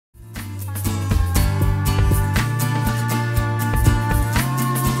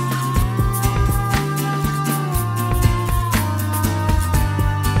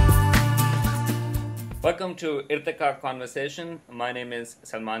to Irtiqa Conversation. My name is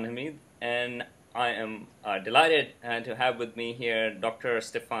Salman Hamid, and I am delighted to have with me here Dr.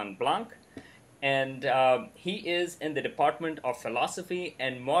 Stefaan Blancke. And he is in the Department of Philosophy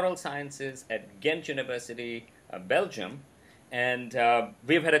and Moral Sciences at Ghent University, Belgium. And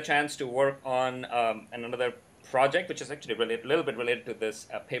we've had a chance to work on another project, which is actually a little bit related to this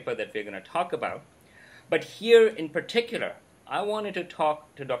paper that we're going to talk about. But here in particular, I wanted to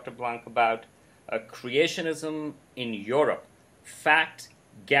talk to Dr. Blancke about Creationism in Europe, Facts,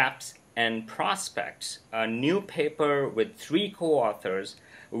 Gaps, and Prospects, a new paper with 3 co-authors,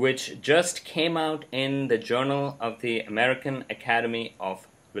 which just came out in the Journal of the American Academy of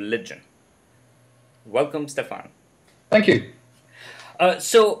Religion. Welcome, Stefaan. Thank you.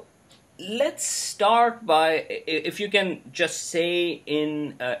 So let's start by, if you can just say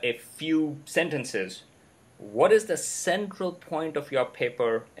in a few sentences, what is the central point of your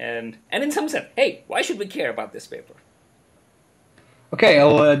paper, and in some sense, hey, why should we care about this paper? Okay,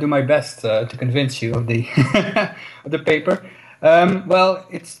 I'll do my best to convince you of the of the paper. Well,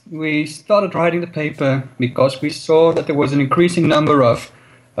 we started writing the paper because we saw that there was an increasing number of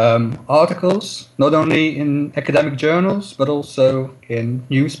articles, not only in academic journals, but also in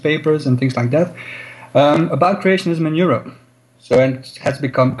newspapers and things like that, about creationism in Europe. So it has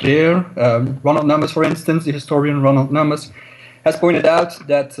become clear. Ronald Numbers, for instance, the historian Ronald Numbers, has pointed out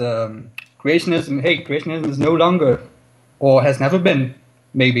that creationism is no longer, or has never been,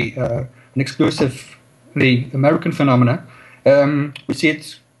 maybe an exclusively American phenomena. We see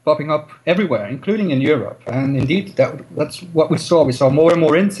it popping up everywhere, including in Europe. And indeed, that's what we saw. We saw more and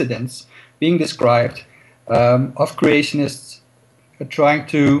more incidents being described of creationists trying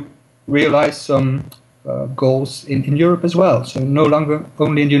to realize some goals in Europe as well, so no longer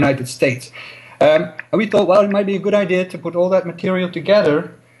only in the United States. And we thought, well, it might be a good idea to put all that material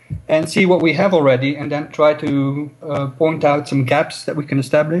together and see what we have already, and then try to point out some gaps that we can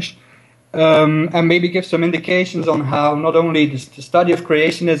establish, and maybe give some indications on how not only the study of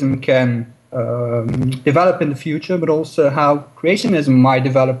creationism can develop in the future, but also how creationism might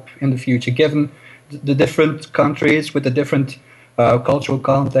develop in the future, given the different countries with the different cultural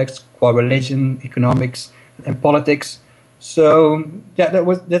context, qua religion, economics, and politics. So yeah,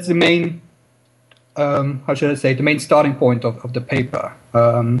 that's the main, how should I say, the main starting point of the paper.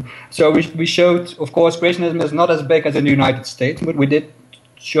 So we showed, of course, creationism is not as big as in the United States, but we did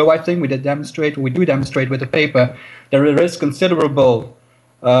show, I think, we do demonstrate with the paper, there is considerable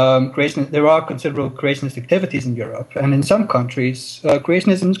there are considerable creationist activities in Europe, and in some countries,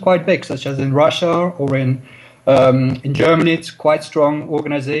 creationism is quite big, such as in Russia or in Germany. It's quite strong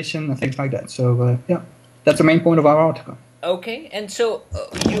organization and things like that. So yeah, that's the main point of our article. Okay, and so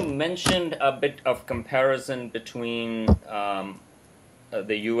you mentioned a bit of comparison between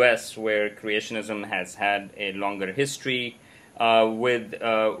the U.S., where creationism has had a longer history, with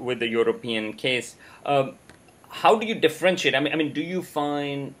the European case. How do you differentiate? I mean, do you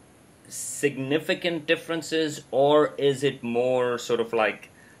find significant differences, or is it more sort of like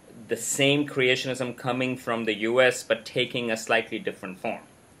the same creationism coming from the US but taking a slightly different form?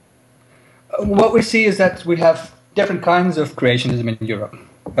 What we see is that we have different kinds of creationism in Europe.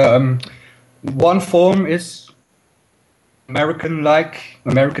 One form is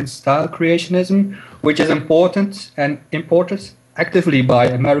American-style creationism, which is important and imported actively by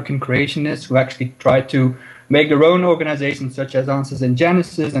American creationists who actually try to make their own organizations, such as Answers in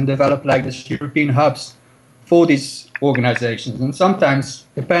Genesis, and develop like these European hubs for these organizations. And sometimes,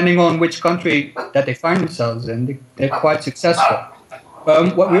 depending on which country that they find themselves in, they're quite successful.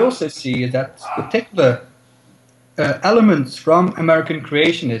 What we also see is that particular elements from American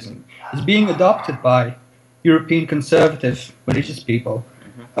creationism is being adopted by European conservative religious people,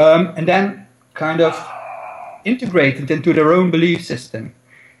 and then kind of integrated into their own belief system.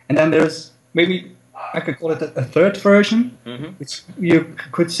 And then there's, maybe I could call it a third version, which you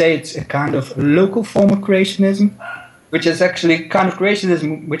could say it's a kind of local form of creationism, which is actually kind of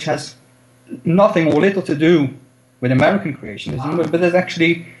creationism which has nothing or little to do with American creationism, but it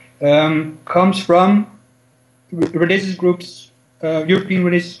actually comes from religious groups, European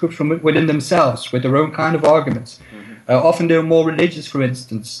religious groups from within themselves, with their own kind of arguments. Often they're more religious, for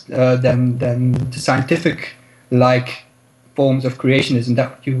instance, than the scientific-like forms of creationism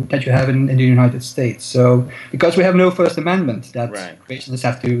that you have in the United States. So, because we have no First Amendment that creationists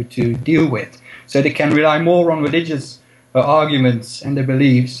have to deal with, so they can rely more on religious arguments and their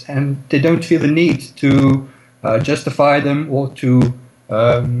beliefs, and they don't feel the need to justify them or to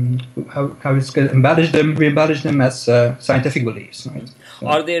re-embellish them as scientific beliefs. Right? So,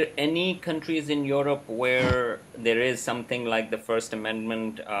 are there any countries in Europe where there is something like the First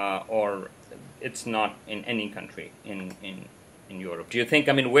Amendment, or it's not in any country in Europe? Do you think?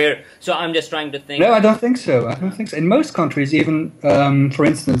 I mean, where? So I'm just trying to think. No, I don't think so. I don't think so. In most countries, even for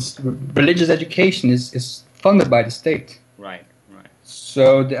instance, religious education is funded by the state. Right. Right.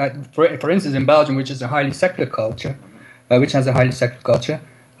 So, for instance, in Belgium, which is a highly secular culture,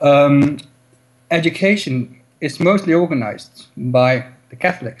 education is mostly organized by the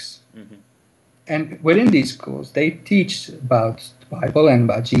Catholics. Mm-hmm. And within these schools, they teach about the Bible and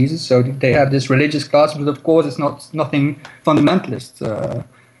about Jesus. So they have this religious class, but of course, it's nothing fundamentalist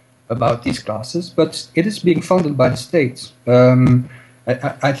about these classes. But it is being funded by the state.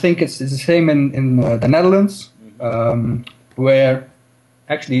 I think it's the same in the Netherlands, where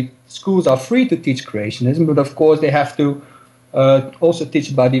actually schools are free to teach creationism, but of course they have to also teach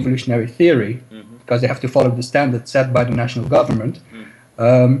about evolutionary theory, because they have to follow the standards set by the national government.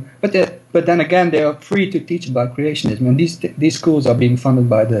 But then again, they are free to teach about creationism, and these schools are being funded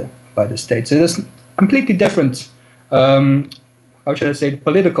by the state. So there's completely different, how should I say,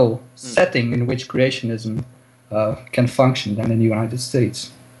 political setting in which creationism can function than in the United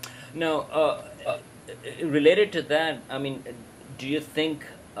States. Now, related to that, I mean, do you think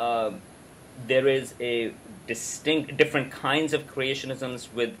there is a different kinds of creationisms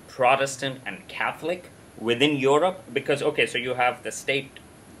with Protestant and Catholic within Europe? Because, okay, so you have the state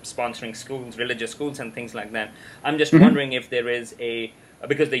sponsoring schools, religious schools and things like that. I'm just wondering if there is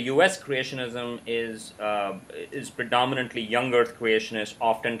because the U.S. creationism is predominantly young earth creationists,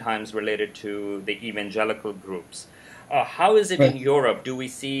 oftentimes related to the evangelical groups. How is it in Europe? Do we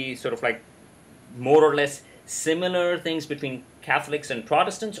see sort of like more or less similar things between Catholics and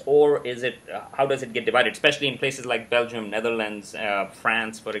Protestants, or is it how does it get divided, especially in places like Belgium, Netherlands,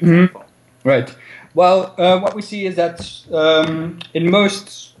 France, for example? Right. Well, what we see is that in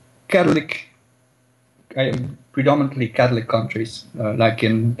most Catholic, predominantly Catholic countries, like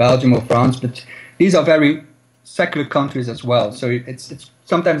in Belgium or France, but these are very secular countries as well. So it's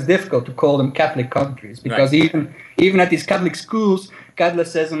sometimes difficult to call them Catholic countries, because even at these Catholic schools,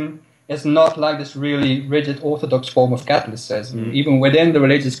 Catholicism is not like this really rigid Orthodox form of Catholicism. Even within the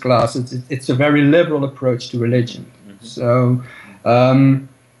religious class, it's a very liberal approach to religion. So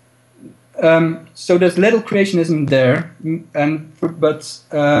there's little creationism there, but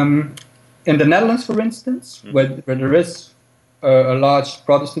in the Netherlands, for instance, where there is a large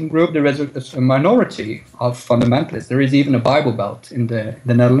Protestant group, there is a minority of fundamentalists. There is even a Bible Belt in the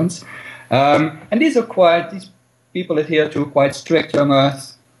Netherlands, and these people adhere to a quite strict young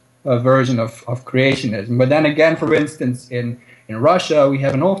earth version of creationism. But then again, for instance, in Russia, we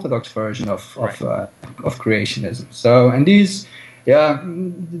have an Orthodox version of creationism. So, and these. Yeah,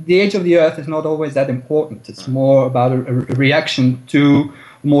 the age of the earth is not always that important. It's more about a reaction to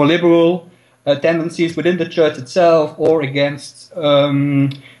more liberal tendencies within the church itself, or against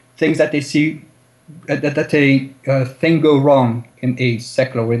things that they see that they think go wrong in a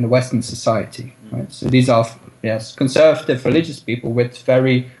secular or in the Western society. Right? So these are conservative religious people with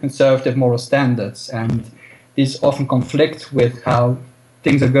very conservative moral standards, and these often conflict with how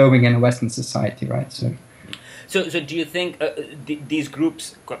things are going in a Western society. Right. So do you think these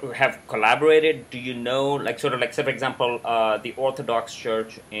groups have collaborated? Do you know, like sort of like, say for example, the Orthodox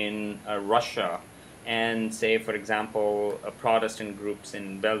Church in Russia, and say for example, Protestant groups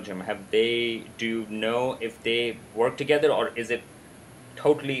in Belgium? Do you know if they work together, or is it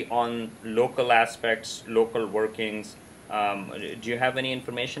totally on local aspects, local workings? Do you have any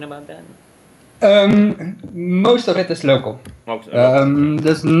information about that? Most of it is local.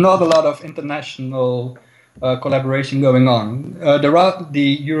 There's not a lot of international collaboration going on. There are the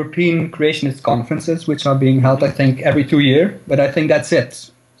European Creationist conferences, which are being held, I think, every 2 years, but I think that's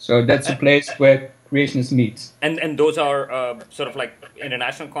it. So that's a place where creationists meet. And those are sort of like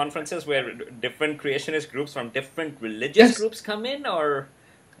international conferences where different creationist groups from different religious groups come in, or?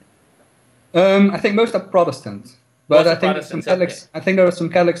 I think most are Protestant, but I think some Catholics. I think there are some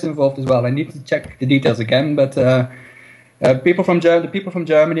Catholics involved as well. I need to check the details again, but. The people from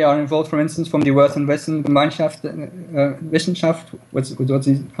Germany are involved, for instance, from the Wort- und Wissenschaft.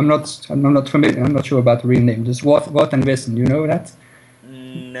 I'm not familiar. I'm not sure about the real name. Just Wort and Wissen. You know that?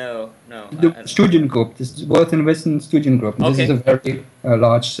 No. The Studiengroup. This Wort und Wissen Studiengroup. This is a very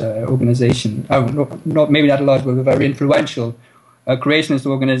large organization. Not maybe that large, but a very influential creationist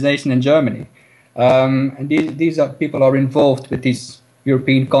organization in Germany. And these people are involved with these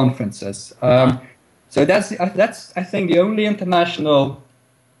European conferences. So that's I think the only international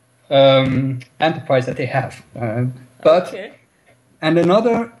enterprise that they have. And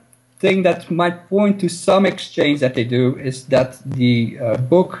another thing that might point to some exchange that they do is that the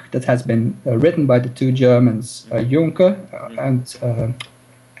book that has been written by the two Germans, Juncker and I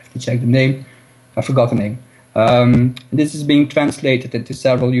have to check the name, I forgot the name. This is being translated into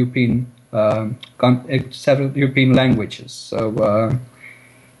several European languages. So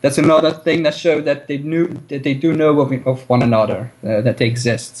that's another thing that shows that they do know of one another, that they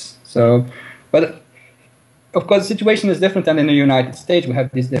exist. So, but of course, the situation is different than in the United States. We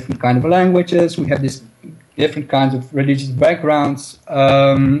have these different kind of languages. We have these different kinds of religious backgrounds.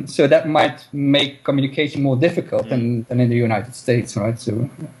 So that might make communication more difficult than in the United States, right? So.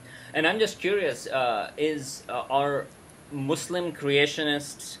 And I'm just curious, are Muslim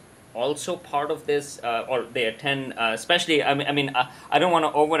creationists also part of this, or they attend, especially, I mean, I don't want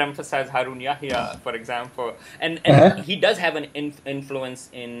to overemphasize Harun Yahya, for example, and he does have an influence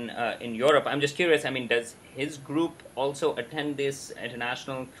in Europe. I'm just curious, I mean, does his group also attend this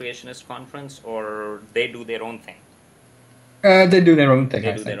International Creationist Conference, or they do their own thing? They do their own thing.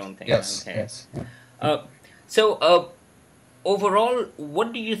 They do their own thing. Yes. Okay. Yes. So, overall,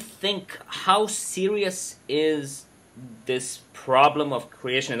 what do you think? How serious is this problem of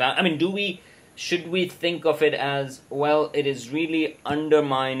creationism? I mean, should we think of it as, well, it is really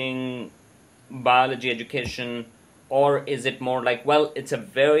undermining biology education, or is it more like, well, it's a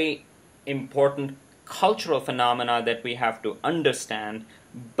very important cultural phenomena that we have to understand,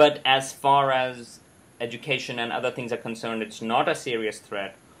 but as far as education and other things are concerned, it's not a serious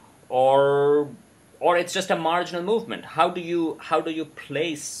threat, or it's just a marginal movement? How do you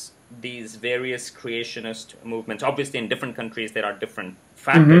place these various creationist movements? Obviously, in different countries, there are different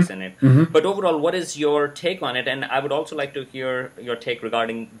factors in it. But overall, what is your take on it? And I would also like to hear your take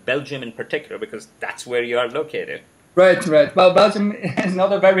regarding Belgium in particular, because that's where you are located. Right. Well, Belgium is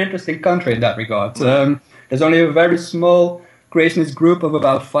not a very interesting country in that regard. There's only a very small creationist group of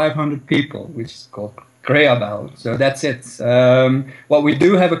about 500 people, which is called Creabel. So that's it. What we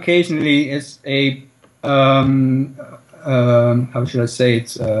do have occasionally is a how should I say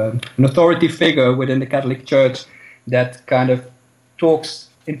it? An authority figure within the Catholic Church that kind of talks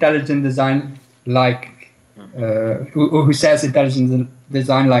intelligent design like, who says intelligent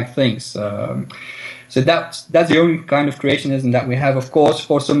design like things. So that's the only kind of creationism that we have. Of course,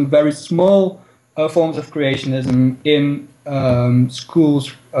 for some very small forms of creationism in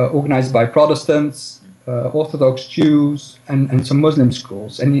schools organized by Protestants, Orthodox Jews, and some Muslim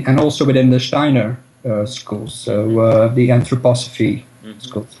schools, and also within the Steiner schools, so the anthroposophy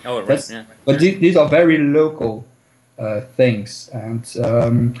schools. Oh, right. Yeah. But these are very local things, and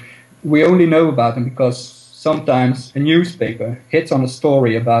we only know about them because sometimes a newspaper hits on a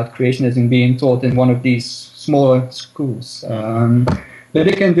story about creationism being taught in one of these smaller schools. But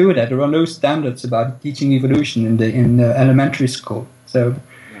they can do that. There are no standards about teaching evolution in the elementary school, so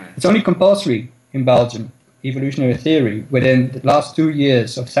it's only compulsory in Belgium, evolutionary theory, within the last 2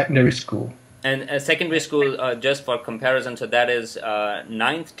 years of secondary school. And secondary school, just for comparison, so that is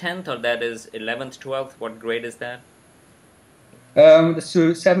 9th, 10th, or that is 11th, 12th? What grade is that?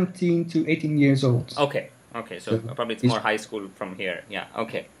 So 17 to 18 years old. Okay, so probably it's more high school from here. Yeah,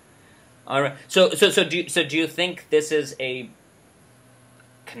 okay. All right. So do you think this is a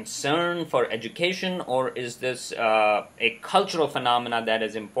concern for education, or is this a cultural phenomena that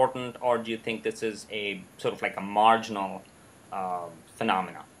is important, or do you think this is a sort of like a marginal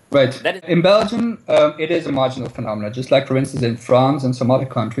phenomena? Right. In Belgium, it is a marginal phenomenon, just like, for instance, in France and some other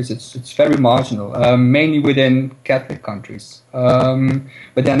countries, it's very marginal, mainly within Catholic countries.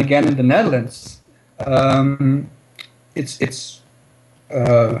 But then again, in the Netherlands, it's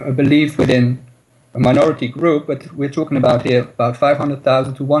a belief within a minority group, but we're talking about here about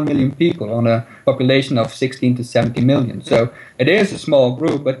 500,000 to 1 million people on a population of 16 to 70 million. So it is a small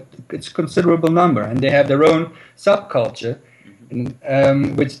group, but it's a considerable number, and they have their own subculture, in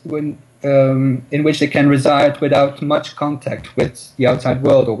which they can reside without much contact with the outside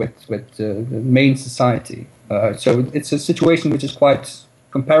world or with the main society. So it's a situation which is quite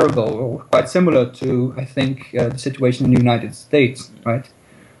comparable or quite similar to, I think, the situation in the United States, right,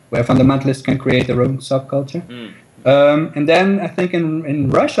 where fundamentalists can create their own subculture. And then I think in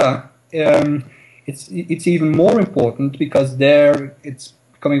Russia, it's even more important, because there it's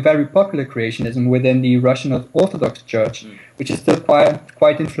becoming very popular, creationism, within the Russian Orthodox Church, which is still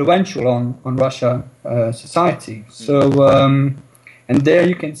quite influential on Russia society. So, and there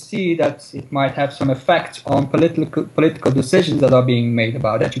you can see that it might have some effect on political decisions that are being made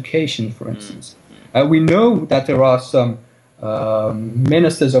about education, for instance. We know that there are some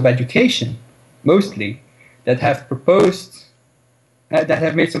ministers of education, mostly, that have proposed, that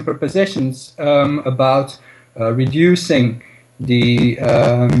have made some propositions about reducing the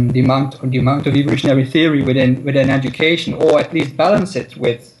amount of evolutionary theory within education, or at least balance it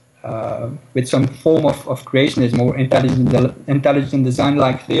with some form of creationism or intelligent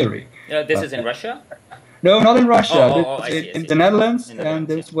design-like theory. This is in Russia? No, not in Russia. I see, in the Netherlands, and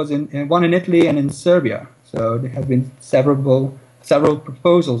this was in one in Italy and in Serbia. So there have been several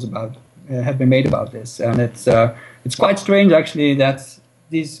proposals have been made about this, and it's quite strange actually that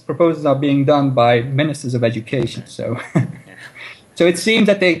these proposals are being done by ministers of education. So, so it seems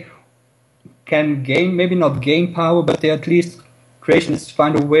that they can gain, maybe not gain power, but they at least creationists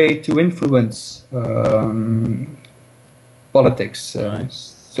find a way to influence politics. Right.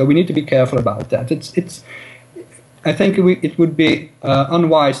 So we need to be careful about that. I think it would be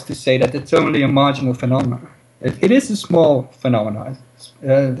unwise to say that it's only a marginal phenomenon. It is a small phenomenon,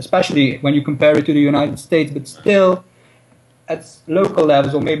 especially when you compare it to the United States, but still at local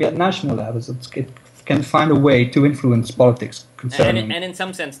levels or maybe at national levels, it can find a way to influence politics concerning. And in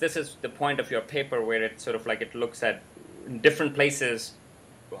some sense, this is the point of your paper, where it sort of like it looks at different places,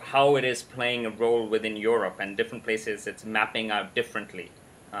 how it is playing a role within Europe, and different places it's mapping out differently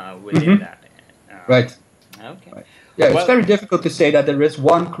within that. Right. Okay. Right. Yeah, it's very difficult to say that there is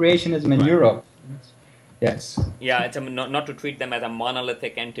one creationism in Europe. Yes. Yeah, it's not to treat them as a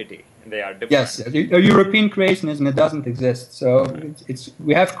monolithic entity. They are different. Yes, a European creationism, it doesn't exist. So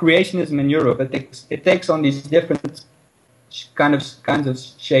we have creationism in Europe. It takes on these different kinds of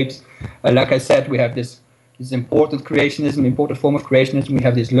shapes. Like I said, we have this imported creationism, imported form of creationism. We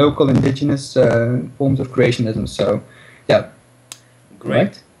have these local indigenous forms of creationism. So, yeah. Great.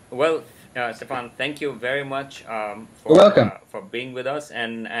 Right? Well, Stefaan, thank you very much for being with us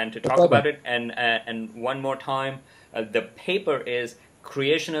and to talk about it. And one more time, the paper is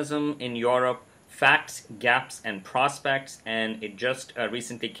Creationism in Europe, Facts, Gaps, and Prospects, and it just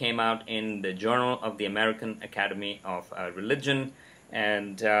recently came out in the Journal of the American Academy of Religion.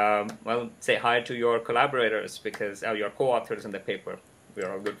 And, well, say hi to your collaborators, because your co-authors in the paper.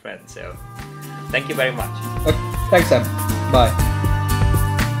 We're all good friends, so thank you very much. Okay. Thanks, Sam. Bye.